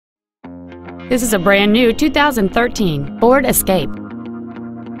This is a brand new 2013 Ford Escape.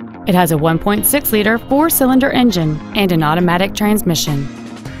 It has a 1.6-liter four-cylinder engine and an automatic transmission.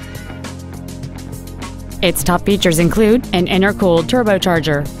 Its top features include an intercooled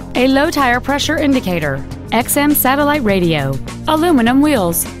turbocharger, a low tire pressure indicator, XM satellite radio, aluminum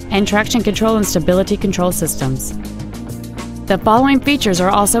wheels, and traction control and stability control systems. The following features are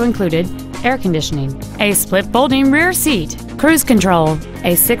also included: air conditioning, a split folding rear seat, cruise control,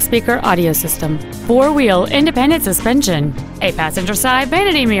 a 6-speaker audio system, 4-wheel independent suspension, a passenger side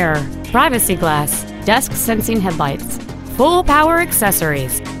vanity mirror, privacy glass, dusk sensing headlights, full power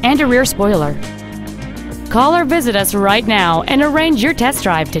accessories, and a rear spoiler. Call or visit us right now and arrange your test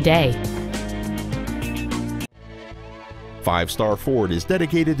drive today. Five Star Ford is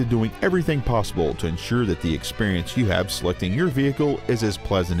dedicated to doing everything possible to ensure that the experience you have selecting your vehicle is as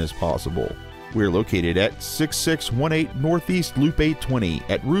pleasant as possible. We're located at 6618 Northeast Loop 820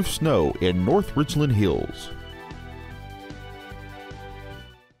 at Roof Snow in North Richland Hills.